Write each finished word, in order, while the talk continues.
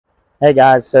Hey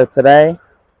guys, so today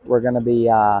we're going to be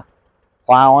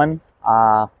plowing.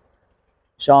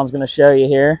 Sean's going to show you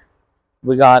here.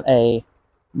 We got a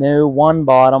new one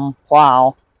bottom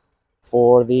plow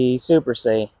for the Super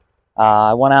C.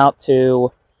 I went out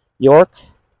to York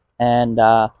and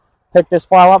picked this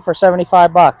plow up for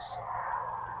 75 bucks.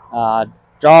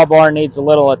 Drawbar needs a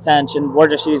little attention. We're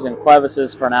just using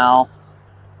clevises for now.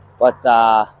 But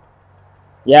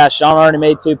yeah, Sean already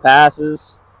made 2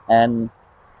 passes and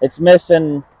it's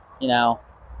missing,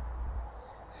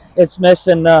 it's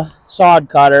missing the sod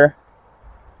cutter,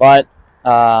 but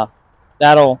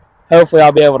hopefully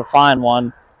I'll be able to find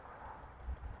one.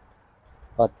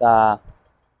 But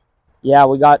yeah,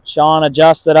 we got Sean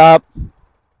adjusted up,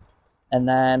 and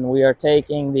then we are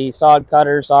taking the sod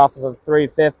cutters off of the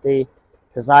 350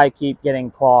 because I keep getting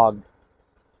clogged.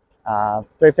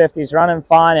 350 is running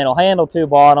fine. It'll handle 2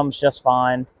 bottoms just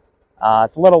fine.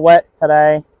 It's a little wet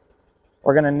today.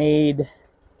 We're gonna need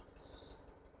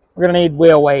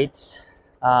wheel weights,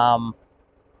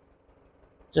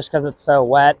 just because it's so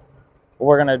wet.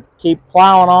 We're gonna keep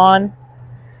plowing on,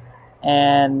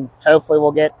 and hopefully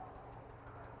we'll get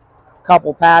a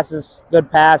couple passes,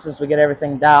 good passes. We get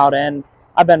everything dialed in.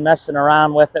 I've been messing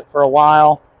around with it for a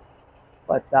while,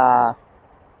 but I'm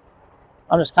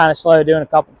just kind of slow doing a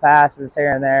couple passes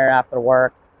here and there after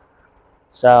work.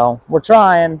 So we're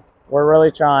trying. We're really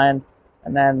trying,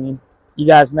 and then. You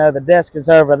guys know the disc is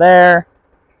over there.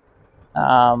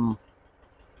 We'll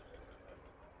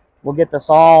get this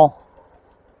all,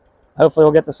 hopefully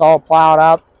we'll get this all plowed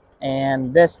up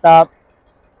and disced up.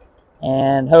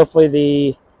 And hopefully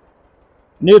the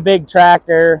new big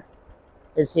tractor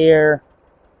is here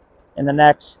in the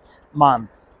next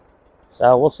month.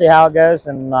 So we'll see how it goes,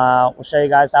 and we'll show you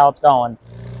guys how it's going.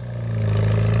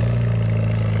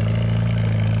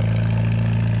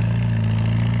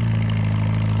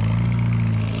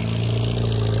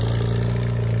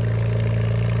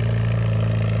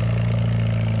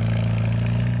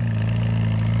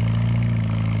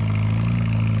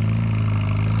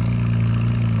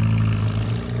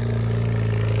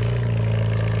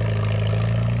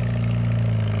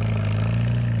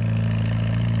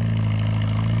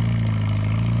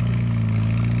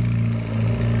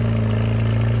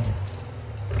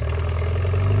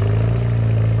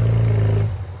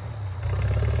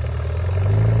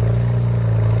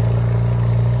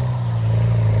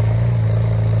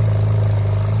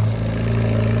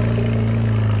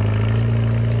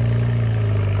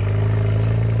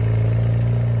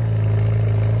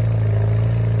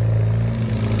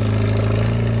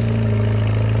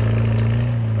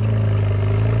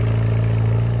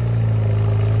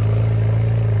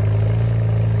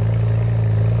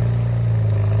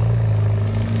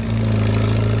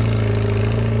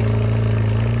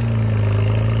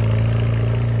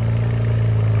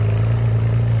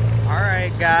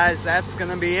 Guys, that's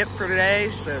gonna be it for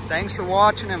today, so thanks for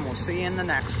watching and we'll see you in the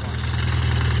next one.